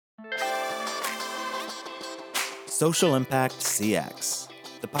Social Impact CX,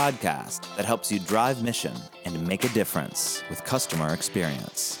 the podcast that helps you drive mission and make a difference with customer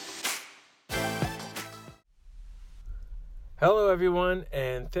experience. Hello, everyone,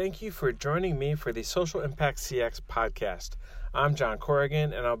 and thank you for joining me for the Social Impact CX podcast. I'm John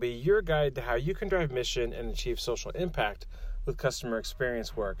Corrigan, and I'll be your guide to how you can drive mission and achieve social impact with customer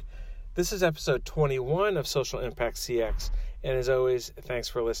experience work. This is episode 21 of Social Impact CX, and as always, thanks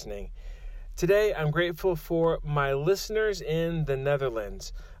for listening. Today, I'm grateful for my listeners in the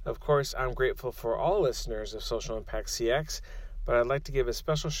Netherlands. Of course, I'm grateful for all listeners of Social Impact CX, but I'd like to give a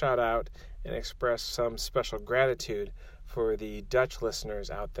special shout out and express some special gratitude for the Dutch listeners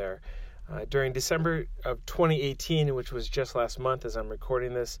out there. During December of 2018, which was just last month as I'm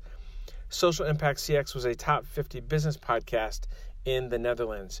recording this, Social Impact CX was a top 50 business podcast in the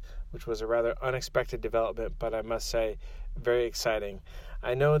Netherlands, which was a rather unexpected development, but I must say, very exciting.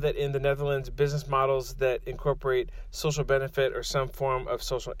 I know that in the Netherlands, business models that incorporate social benefit or some form of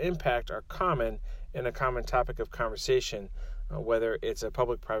social impact are common and a common topic of conversation, whether it's a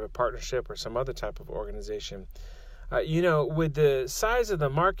public-private partnership or some other type of organization. With the size of the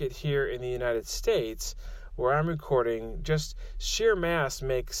market here in the United States, where I'm recording, just sheer mass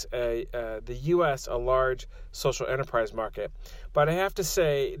makes the U.S. a large social enterprise market. But I have to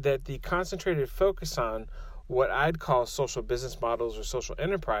say that the concentrated focus on what I'd call social business models or social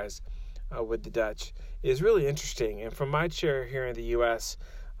enterprise with the Dutch is really interesting. And from my chair here in the U.S.,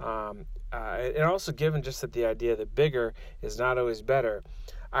 and also given just that the idea that bigger is not always better,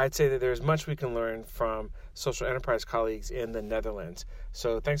 I'd say that there's much we can learn from social enterprise colleagues in the Netherlands.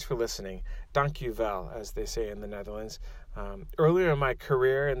 So thanks for listening. Dank u wel, as they say in the Netherlands. Earlier in my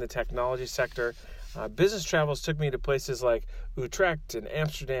career in the technology sector, business travels took me to places like Utrecht and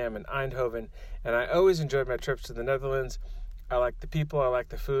Amsterdam and Eindhoven, and I always enjoyed my trips to the Netherlands. I like the people, I like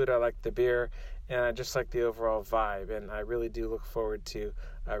the food, I like the beer, and I just like the overall vibe, and I really do look forward to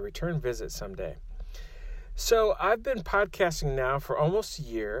a return visit someday. So I've been podcasting now for almost a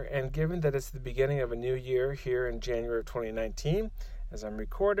year, and given that it's the beginning of a new year here in January of 2019, as I'm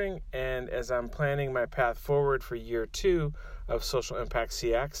recording and as I'm planning my path forward for year 2 of Social Impact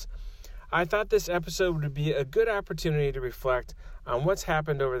CX, I thought this episode would be a good opportunity to reflect on what's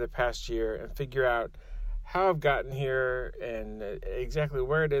happened over the past year and figure out how I've gotten here and exactly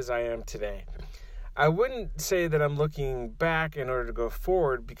where it is I am today. I wouldn't say that I'm looking back in order to go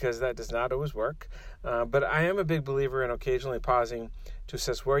forward because that does not always work, but I am a big believer in occasionally pausing to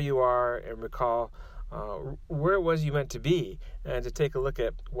assess where you are and recall where it was you meant to be and to take a look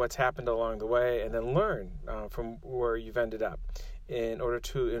at what's happened along the way and then learn from where you've ended up in order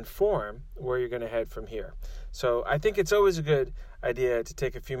to inform where you're going to head from here. So I think it's always a good idea to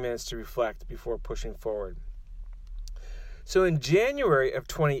take a few minutes to reflect before pushing forward. So in January of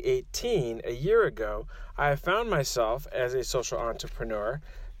 2018, a year ago, I found myself as a social entrepreneur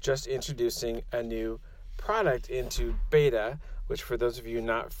just introducing a new product into beta, which for those of you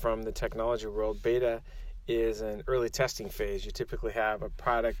not from the technology world, beta is an early testing phase. You typically have a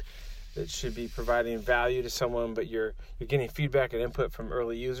product that should be providing value to someone, but you're getting feedback and input from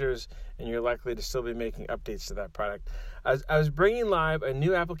early users, and you're likely to still be making updates to that product. I was bringing live a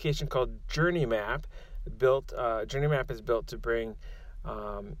new application called JourneyMap. JourneyMap is built to bring.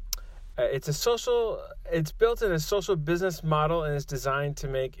 It's built in a social business model and is designed to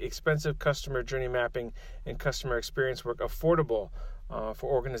make expensive customer journey mapping and customer experience work affordable for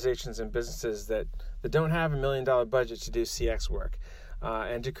organizations and businesses that don't have $1 million budget to do CX work,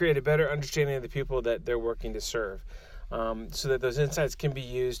 and to create a better understanding of the people that they're working to serve, so that those insights can be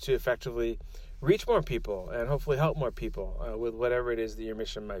used to effectively reach more people and hopefully help more people with whatever it is that your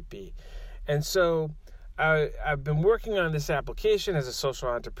mission might be. And so I've been working on this application as a social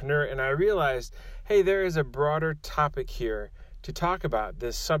entrepreneur, and I realized, hey, there is a broader topic here to talk about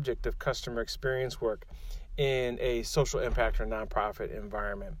this subject of customer experience work in a social impact or nonprofit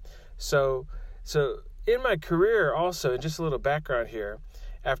environment. So in my career also, just a little background here,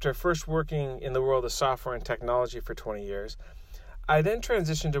 after first working in the world of software and technology for 20 years, I then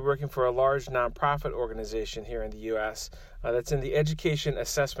transitioned to working for a large nonprofit organization here in the U.S. That's in the education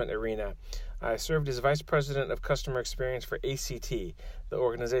assessment arena. I served as Vice President of Customer Experience for ACT, the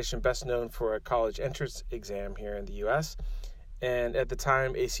organization best known for a college entrance exam here in the U.S. And at the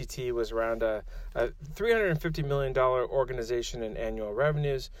time, ACT was around a $350 million organization in annual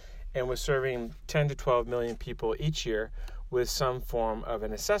revenues and was serving 10 to 12 million people each year with some form of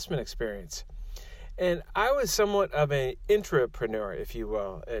an assessment experience. And I was somewhat of an intrapreneur, if you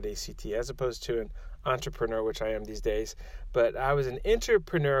will, at ACT, as opposed to an entrepreneur, which I am these days. But I was an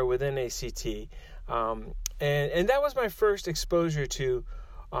intrapreneur within ACT, and that was my first exposure to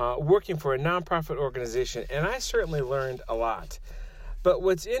working for a nonprofit organization, and I certainly learned a lot. But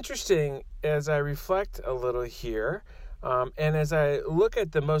what's interesting as I reflect a little here, and as I look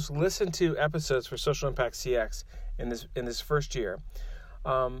at the most listened to episodes for Social Impact CX in this first year,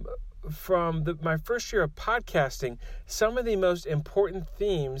 from my first year of podcasting, some of the most important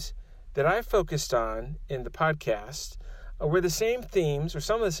themes that I focused on in the podcast were the same themes, or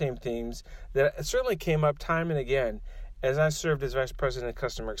some of the same themes, that certainly came up time and again as I served as Vice President of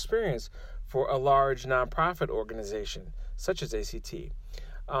Customer Experience for a large nonprofit organization, such as ACT.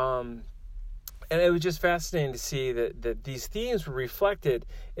 And it was just fascinating to see that these themes were reflected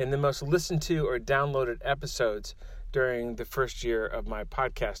in the most listened to or downloaded episodes during the first year of my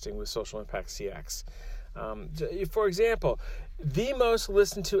podcasting with Social Impact CX. For example, the most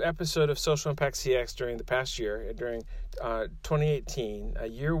listened to episode of Social Impact CX during the past year, during 2018,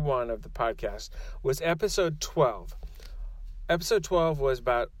 year one of the podcast, was episode 12. Episode 12 was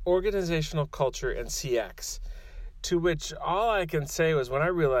about organizational culture and CX, to which all I can say was when I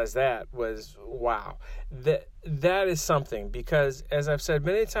realized that was, wow, that is something, because as I've said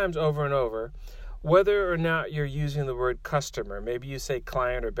many times over and over, whether or not you're using the word customer, maybe you say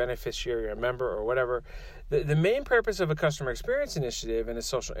client or beneficiary or member or whatever, the main purpose of a customer experience initiative in a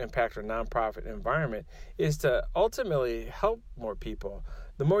social impact or nonprofit environment is to ultimately help more people.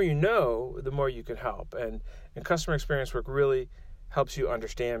 The more you know, the more you can help. And customer experience work really helps you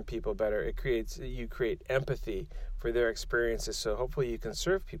understand people better. You create empathy for their experiences, so hopefully you can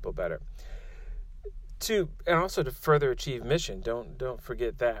serve people better. And also to further achieve mission. Don't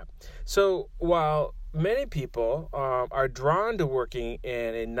forget that. So while many people are drawn to working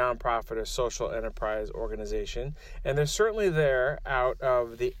in a nonprofit or social enterprise organization, and they're certainly there out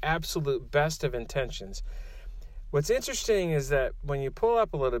of the absolute best of intentions, what's interesting is that when you pull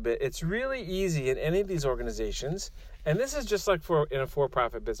up a little bit, it's really easy in any of these organizations, and this is just like in a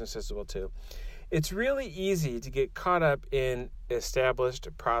for-profit business as well too, it's really easy to get caught up in established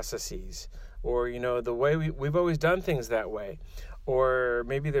processes, or, the way we've always done things that way. Or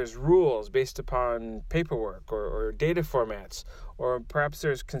maybe there's rules based upon paperwork or data formats, or perhaps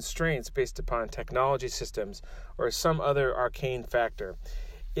there's constraints based upon technology systems or some other arcane factor.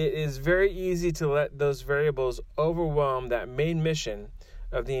 It is very easy to let those variables overwhelm that main mission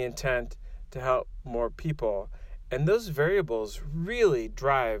of the intent to help more people. And those variables really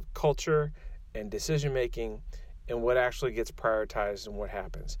drive culture and decision-making and what actually gets prioritized and what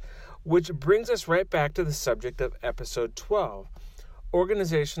happens. Which brings us right back to the subject of episode 12,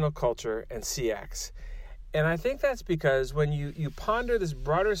 organizational culture and CX. And I think that's because when you ponder this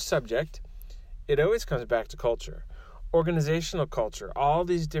broader subject, it always comes back to culture. Organizational culture, all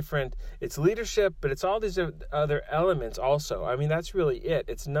these different, it's leadership, but it's all these other elements also. I mean, that's really it.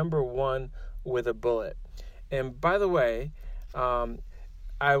 It's number one with a bullet. And by the way,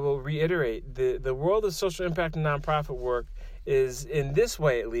 I will reiterate, the world of social impact and nonprofit work is, in this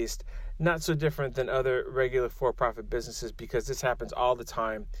way at least, not so different than other regular for-profit businesses, because this happens all the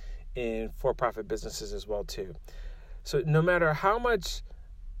time in for-profit businesses as well too. So no matter how much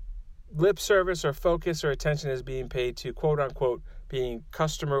lip service or focus or attention is being paid to quote-unquote being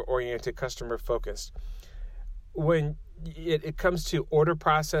customer-oriented, customer-focused, when it comes to order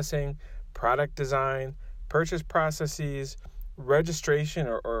processing, product design, purchase processes, registration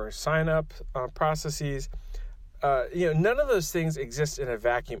or sign-up processes, none of those things exist in a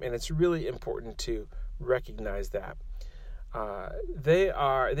vacuum, and it's really important to recognize that.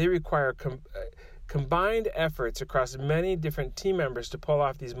 They require combined efforts across many different team members to pull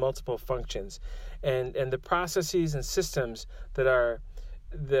off these multiple functions, and the processes and systems that are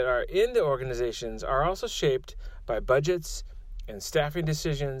in the organizations are also shaped by budgets and staffing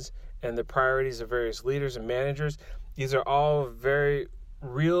decisions and the priorities of various leaders and managers. These are all very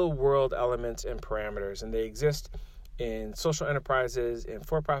real-world elements and parameters, and they exist in social enterprises, in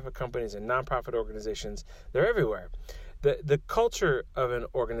for-profit companies, and nonprofit organizations. They're everywhere. The culture of an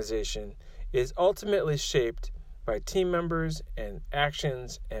organization is ultimately shaped by team members and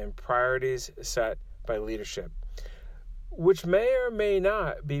actions and priorities set by leadership, which may or may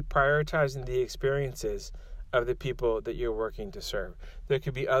not be prioritizing the experiences of the people that you're working to serve. There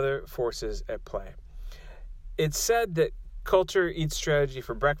could be other forces at play. It's said that culture eats strategy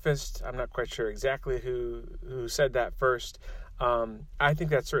for breakfast. I'm not quite sure exactly who said that first. I think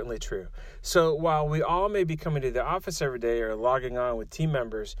that's certainly true. So while we all may be coming to the office every day or logging on with team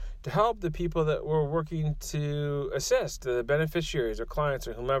members to help the people that we're working to assist, the beneficiaries or clients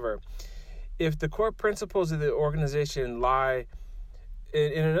or whomever, if the core principles of the organization lie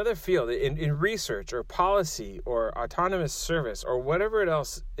in another field, in research or policy or autonomous service or whatever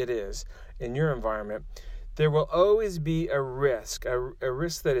else it is in your environment, there will always be a risk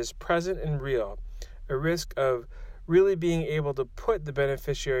that is present and real, a risk of really being able to put the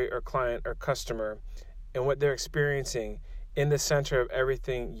beneficiary or client or customer and what they're experiencing in the center of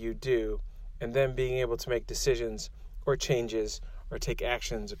everything you do, and then being able to make decisions or changes or take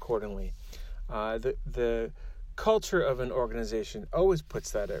actions accordingly. The culture of an organization always puts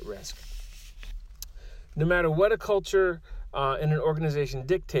that at risk. No matter what a culture in an organization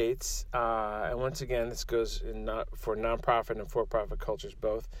dictates, and once again, this goes for nonprofit and for-profit cultures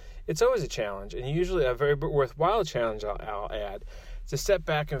both, it's always a challenge, and usually a very worthwhile challenge, I'll add, to step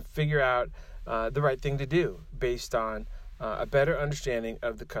back and figure out the right thing to do based on a better understanding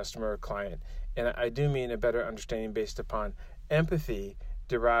of the customer or client. And I do mean a better understanding based upon empathy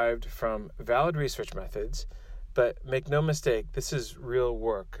derived from valid research methods. But make no mistake, this is real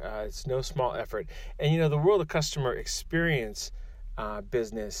work. It's no small effort. And the world of customer experience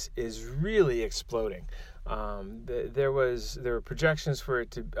business is really exploding. There were projections for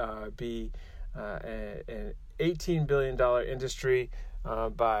it to be an $18 billion industry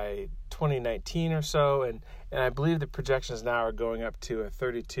by 2019 or so, and I believe the projections now are going up to a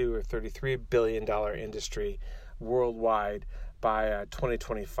 $32 or $33 billion industry worldwide by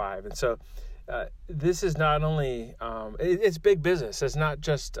 2025. And so this is not only, it's big business. It's not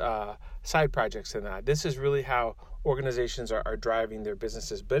just side projects in that. This is really how organizations are driving their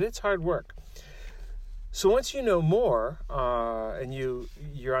businesses, but it's hard work. So once you know more and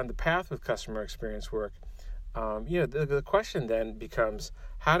you're on the path with customer experience work, the question then becomes,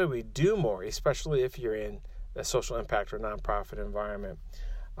 how do we do more, especially if you're in a social impact or nonprofit environment?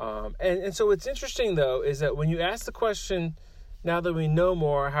 And so what's interesting, though, is that when you ask the question, now that we know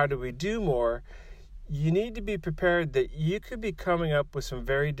more, how do we do more, you need to be prepared that you could be coming up with some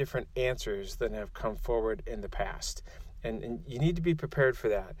very different answers than have come forward in the past. And you need to be prepared for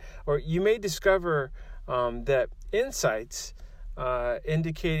that. Or you may discover that insights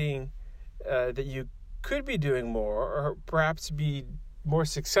indicating that you could be doing more or perhaps be more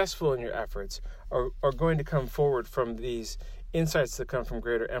successful in your efforts are going to come forward from these insights that come from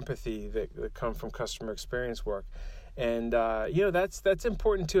greater empathy, that come from customer experience work. And, that's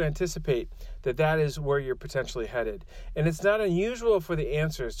important to anticipate that is where you're potentially headed. And it's not unusual for the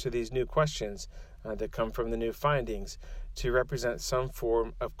answers to these new questions that come from the new findings to represent some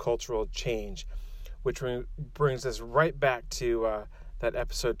form of cultural change, which brings us right back to that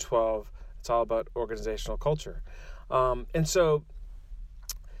episode 12. It's all about organizational culture. And so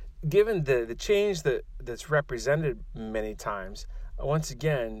given the change that's represented many times, once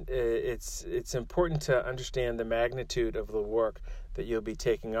again, it's important to understand the magnitude of the work that you'll be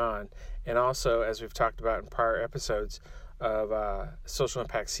taking on. And also, as we've talked about in prior episodes of Social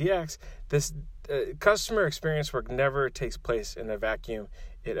Impact CX, this customer experience work never takes place in a vacuum.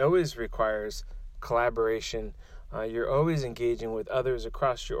 It always requires collaboration. You're always engaging with others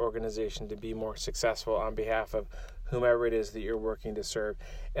across your organization to be more successful on behalf of whomever it is that you're working to serve.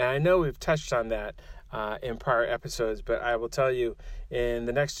 And I know we've touched on that in prior episodes, but I will tell you, in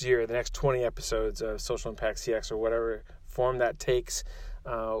the next year, the next 20 episodes of Social Impact CX or whatever form that takes,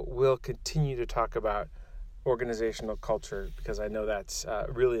 we'll continue to talk about organizational culture, because I know that's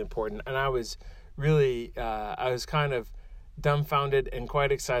really important. And I was kind of dumbfounded and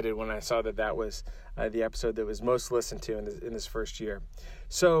quite excited when I saw that was the episode that was most listened to in this first year.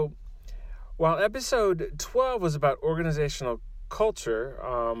 So while episode 12 was about organizational culture,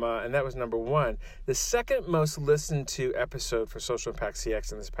 and that was number 1, the second most listened to episode for Social Impact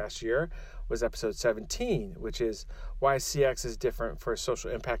CX in this past year was episode 17, which is why CX is different for social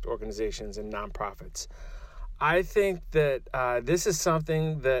impact organizations and nonprofits. I think that this is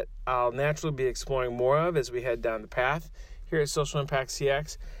something that I'll naturally be exploring more of as we head down the path here at Social Impact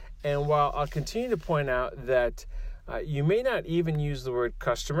CX. And while I'll continue to point out that you may not even use the word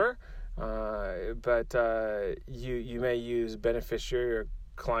customer, but you may use beneficiary or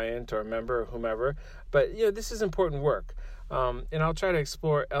client or member or whomever. But this is important work, and I'll try to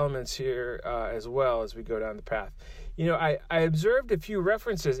explore elements here as well as we go down the path. I observed a few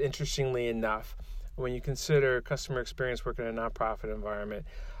references, interestingly enough, when you consider customer experience work in a nonprofit environment.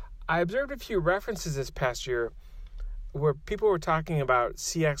 I observed a few references this past year where people were talking about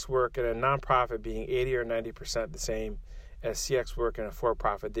CX work in a nonprofit being 80 or 90% the same as CX work in a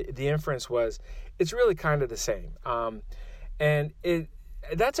for-profit. The inference was it's really kind of the same. And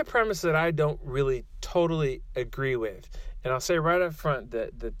that's a premise that I don't really totally agree with. And I'll say right up front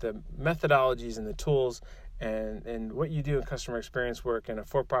that the methodologies and the tools and what you do in customer experience work in a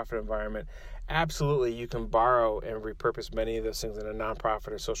for-profit environment, absolutely you can borrow and repurpose many of those things in a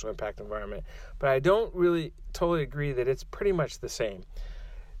nonprofit or social impact environment. But I don't really totally agree that it's pretty much the same.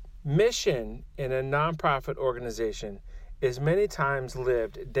 Mission in a nonprofit organization is many times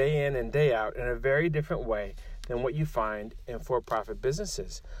lived day in and day out in a very different way than what you find in for-profit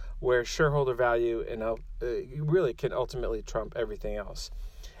businesses, where shareholder value really can ultimately trump everything else.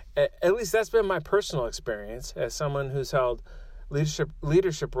 At least that's been my personal experience as someone who's held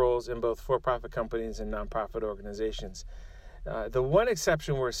leadership roles in both for-profit companies and nonprofit organizations. The one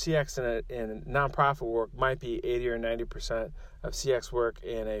exception where CX in nonprofit work might be 80 or 90% of CX work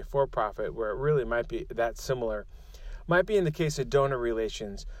in a for-profit, where it really might be that similar, might be in the case of donor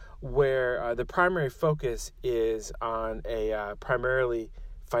relations, where the primary focus is on a primarily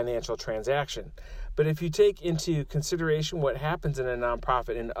financial transaction. But if you take into consideration what happens in a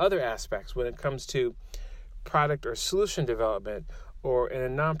nonprofit in other aspects when it comes to product or solution development, or in a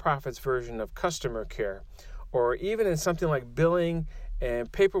nonprofit's version of customer care, or even in something like billing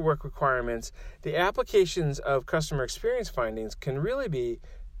and paperwork requirements, the applications of customer experience findings can really be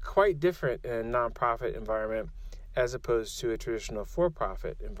quite different in a nonprofit environment as opposed to a traditional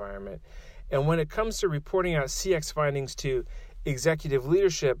for-profit environment. And when it comes to reporting out CX findings to executive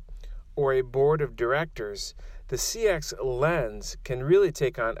leadership or a board of directors, the CX lens can really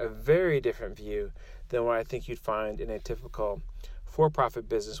take on a very different view than what I think you'd find in a typical for-profit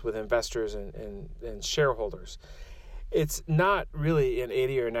business with investors and shareholders. It's not really an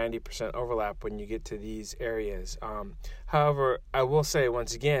 80 or 90% overlap when you get to these areas. However, I will say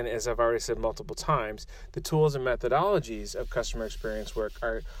once again, as I've already said multiple times, the tools and methodologies of customer experience work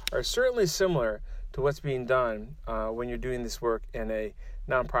are certainly similar to what's being done when you're doing this work in a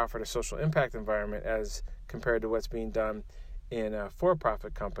nonprofit or social impact environment as compared to what's being done in a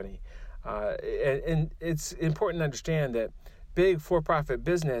for-profit company. And it's important to understand that big for-profit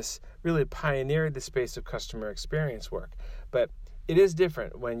business really pioneered the space of customer experience work. But it is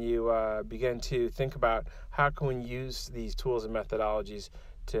different when you begin to think about how can we use these tools and methodologies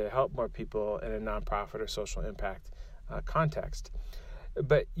to help more people in a nonprofit or social impact context.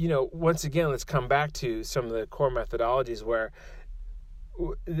 But, once again, let's come back to some of the core methodologies where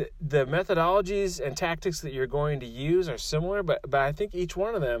the methodologies and tactics that you're going to use are similar, but I think each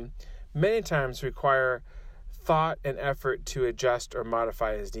one of them many times require thought and effort to adjust or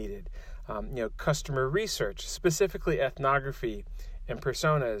modify as needed. Customer research, specifically ethnography and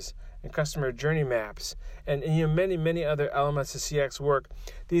personas and customer journey maps, and many, many other elements of CX work.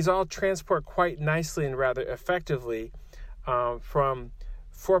 These all transport quite nicely and rather effectively from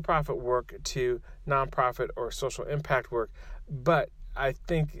for-profit work to nonprofit or social impact work. But I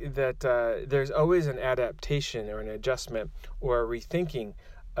think that there's always an adaptation or an adjustment or a rethinking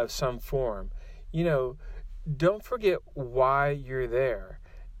of some form. Don't forget why you're there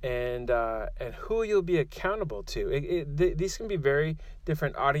and who you'll be accountable to. These can be very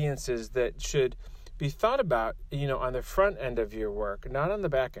different audiences that should be thought about, on the front end of your work, not on the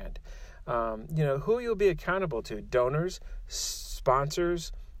back end. Who you'll be accountable to: donors,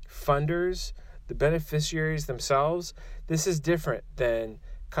 sponsors, funders, the beneficiaries themselves. This is different than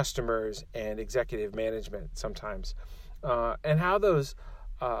customers and executive management sometimes. And how those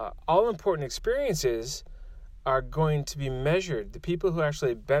all-important experiences are going to be measured, the people who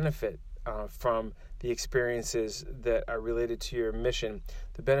actually benefit from the experiences that are related to your mission,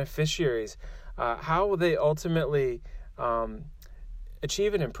 the beneficiaries, how will they ultimately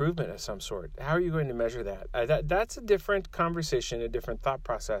achieve an improvement of some sort? How are you going to measure that? That's a different conversation, a different thought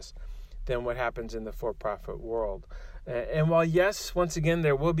process than what happens in the for-profit world. And while, yes, once again,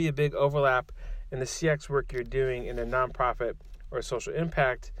 there will be a big overlap in the CX work you're doing in a nonprofit or social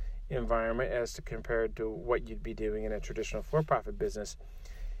impact environment as compared to what you'd be doing in a traditional for-profit business,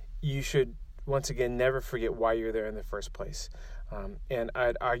 you should, once again, never forget why you're there in the first place. And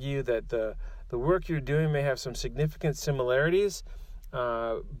I'd argue that the work you're doing may have some significant similarities,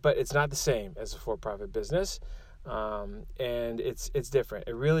 but it's not the same as a for-profit business, and it's different.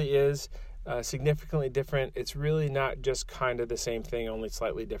 It really is significantly different. It's really not just kind of the same thing, only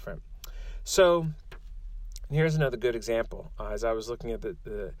slightly different. So here's another good example. As I was looking at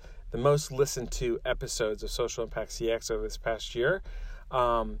the most listened to episodes of Social Impact CX over this past year,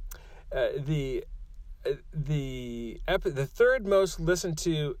 the third most listened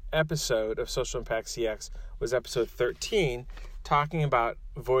to episode of Social Impact CX was episode 13, talking about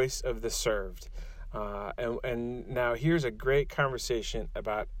voice of the served. And now here's a great conversation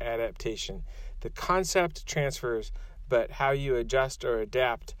about adaptation. The concept transfers, but how you adjust or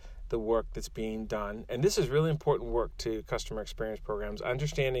adapt the work that's being done. And this is really important work to customer experience programs,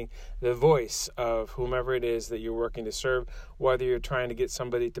 understanding the voice of whomever it is that you're working to serve, whether you're trying to get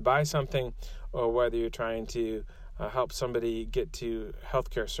somebody to buy something or whether you're trying to help somebody get to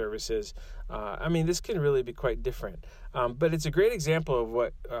healthcare services. This can really be quite different. But it's a great example of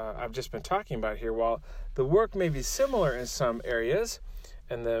what I've just been talking about here. While the work may be similar in some areas,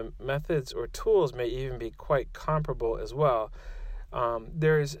 and the methods or tools may even be quite comparable as well,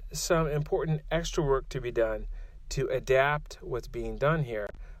 there's some important extra work to be done to adapt what's being done here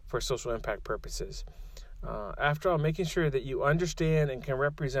for social impact purposes. After all, making sure that you understand and can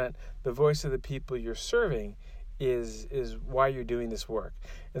represent the voice of the people you're serving is why you're doing this work.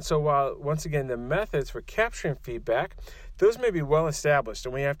 And so while, once again, the methods for capturing feedback, those may be well established,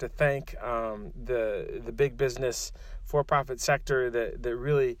 and we have to thank the big business for-profit sector that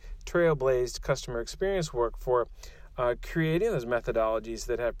really trailblazed customer experience work for creating those methodologies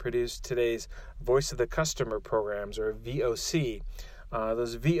that have produced today's Voice of the Customer programs, or VOC.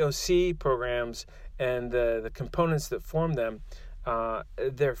 Those VOC programs and the components that form them,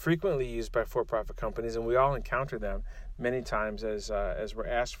 they're frequently used by for-profit companies, and we all encounter them many times as we're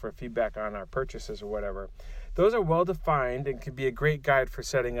asked for feedback on our purchases or whatever. Those are well-defined and can be a great guide for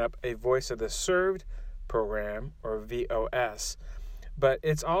setting up a Voice of the Served program, or VOS. But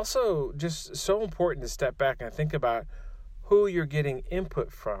it's also just so important to step back and think about who you're getting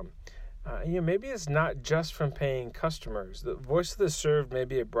input from. Maybe it's not just from paying customers. The Voice of the Served may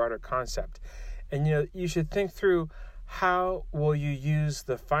be a broader concept. And you should think through, how will you use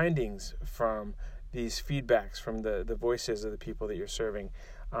the findings from these feedbacks from the voices of the people that you're serving?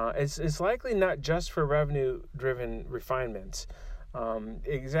 It's likely not just for revenue-driven refinements.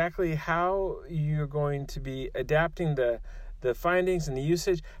 Exactly how you're going to be adapting the findings and the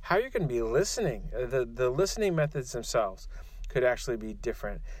usage, how you're going to be listening. The listening methods themselves could actually be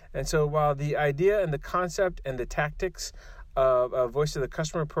different. And so while the idea and the concept and the tactics of a Voice of the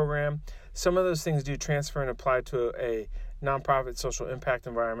Customer program, some of those things do transfer and apply to a nonprofit social impact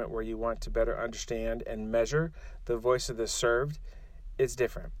environment where you want to better understand and measure the voice of the served. It's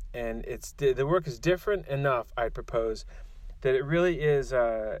different. And the work is different enough, I'd propose, that it really is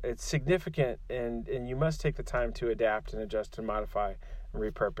it's significant, and you must take the time to adapt and adjust and modify and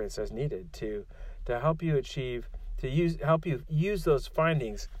repurpose as needed to help you use those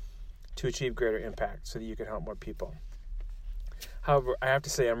findings to achieve greater impact so that you can help more people. However, I have to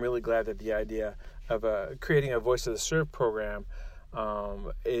say I'm really glad that the idea of creating a Voice of the Served program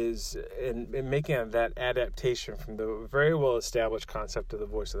is in making that adaptation from the very well-established concept of the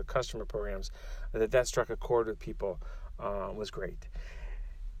Voice of the Customer programs, that struck a chord with people was great.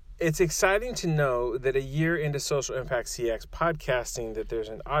 It's exciting to know that a year into Social Impact CX podcasting, that there's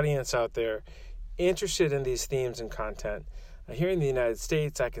an audience out there interested in these themes and content. Here in the United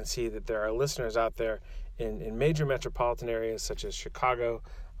States, I can see that there are listeners out there in major metropolitan areas such as Chicago,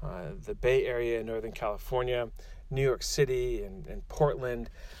 the Bay Area in Northern California, New York City, and Portland.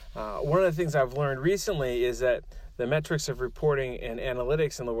 One of the things I've learned recently is that the metrics of reporting and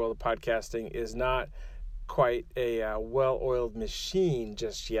analytics in the world of podcasting is not quite a well-oiled machine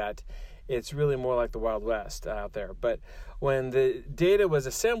just yet. It's really more like the Wild West out there. But when the data was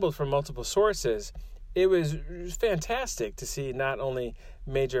assembled from multiple sources, it was fantastic to see not only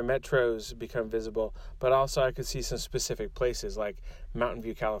major metros become visible, but also I could see some specific places like Mountain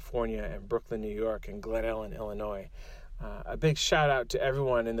View, California, and Brooklyn, New York, and Glen Ellen, Illinois. A big shout out to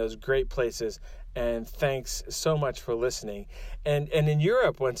everyone in those great places, and thanks so much for listening. And in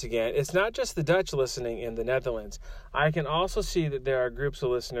Europe, once again, it's not just the Dutch listening in the Netherlands. I can also see that there are groups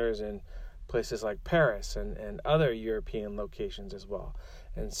of listeners in places like Paris and other European locations as well.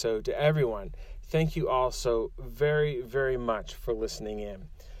 And so to everyone, thank you all so very, very much for listening in.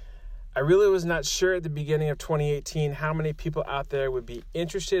 I really was not sure at the beginning of 2018 how many people out there would be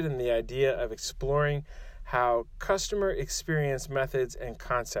interested in the idea of exploring how customer experience methods and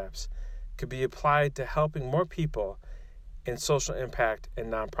concepts could be applied to helping more people in social impact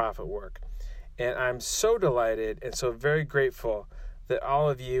and nonprofit work. And I'm so delighted and so very grateful that all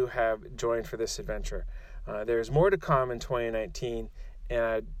of you have joined for this adventure. There's more to come in 2019, and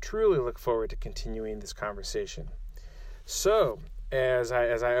I truly look forward to continuing this conversation. So, as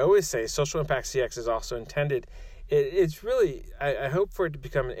I always say, Social Impact CX is also intended, it's really, I hope for it to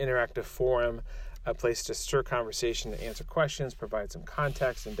become an interactive forum, a place to stir conversation, to answer questions, provide some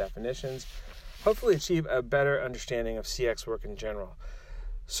context and definitions, hopefully achieve a better understanding of CX work in general.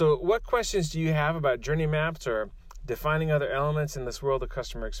 So what questions do you have about journey maps or defining other elements in this world of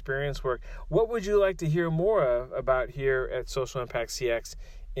customer experience work? What would you like to hear more of about here at Social Impact CX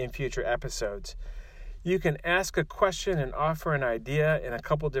in future episodes? You can ask a question and offer an idea in a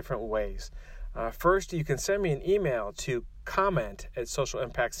couple different ways. First, you can send me an email to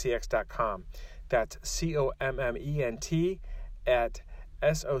comment@socialimpactcx.com. That's COMMENT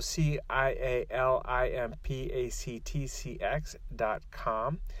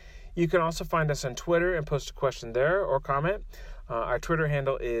socialimpactcx.com. You can also find us on Twitter and post a question there or comment. Our Twitter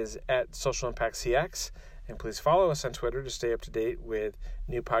handle is @socialimpactcx, and please follow us on Twitter to stay up to date with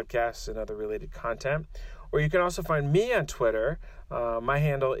new podcasts and other related content. Or you can also find me on Twitter. My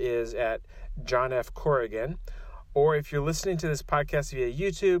handle is @JohnFCorrigan. Or if you're listening to this podcast via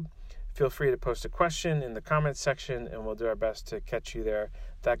YouTube, feel free to post a question in the comments section, and we'll do our best to catch you there.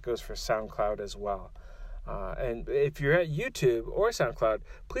 That goes for SoundCloud as well. And if you're at YouTube or SoundCloud,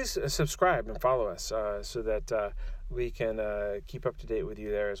 please subscribe and follow us so that we can keep up to date with you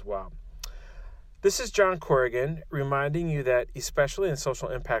there as well. This is John Corrigan reminding you that, especially in social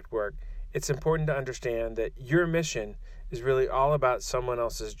impact work, it's important to understand that your mission is really all about someone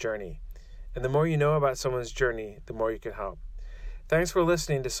else's journey. And the more you know about someone's journey, the more you can help. Thanks for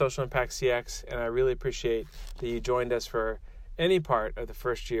listening to Social Impact CX, and I really appreciate that you joined us for any part of the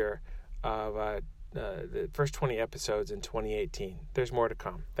first year of the first 20 episodes in 2018. There's more to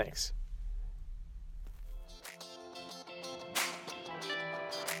come. Thanks.